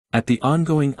At the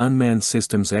ongoing Unmanned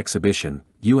Systems Exhibition,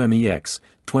 UMEX,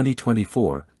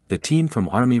 2024, the team from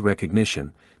Army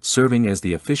Recognition, serving as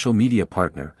the official media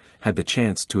partner, had the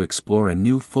chance to explore a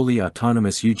new fully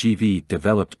autonomous UGV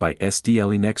developed by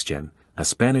SDLE NextGen, a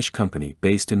Spanish company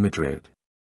based in Madrid.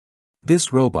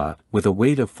 This robot, with a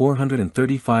weight of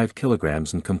 435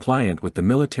 kilograms and compliant with the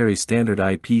military standard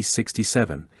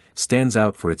IP67, stands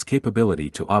out for its capability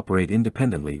to operate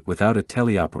independently without a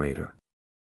teleoperator.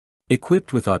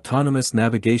 Equipped with autonomous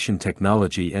navigation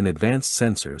technology and advanced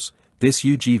sensors, this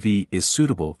UGV is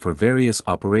suitable for various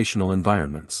operational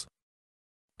environments.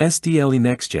 SDLE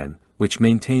NextGen, which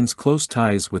maintains close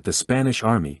ties with the Spanish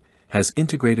Army, has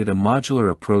integrated a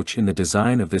modular approach in the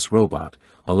design of this robot,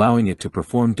 allowing it to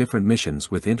perform different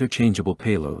missions with interchangeable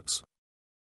payloads.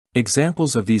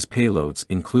 Examples of these payloads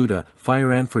include a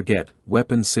fire and forget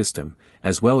weapons system,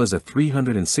 as well as a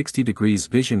 360 degrees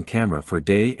vision camera for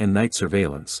day and night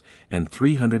surveillance, and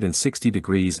 360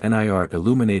 degrees NIR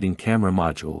illuminating camera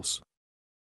modules.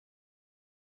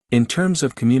 In terms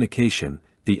of communication,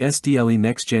 the SDLE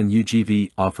NextGen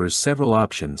UGV offers several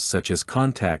options such as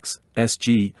contacts,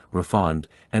 SG, refund,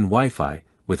 and Wi-Fi,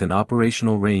 with an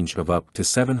operational range of up to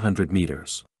 700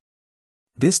 meters.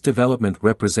 This development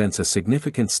represents a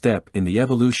significant step in the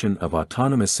evolution of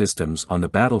autonomous systems on the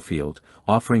battlefield,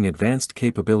 offering advanced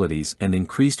capabilities and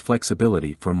increased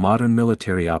flexibility for modern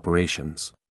military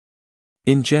operations.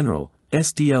 In general,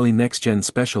 SDLE NextGen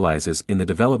specializes in the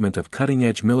development of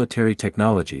cutting-edge military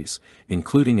technologies,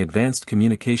 including advanced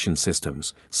communication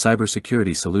systems,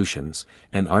 cybersecurity solutions,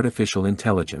 and artificial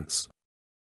intelligence.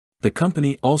 The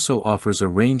company also offers a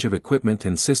range of equipment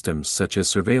and systems such as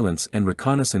surveillance and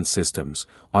reconnaissance systems,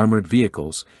 armored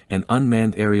vehicles, and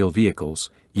unmanned aerial vehicles,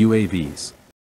 UAVs.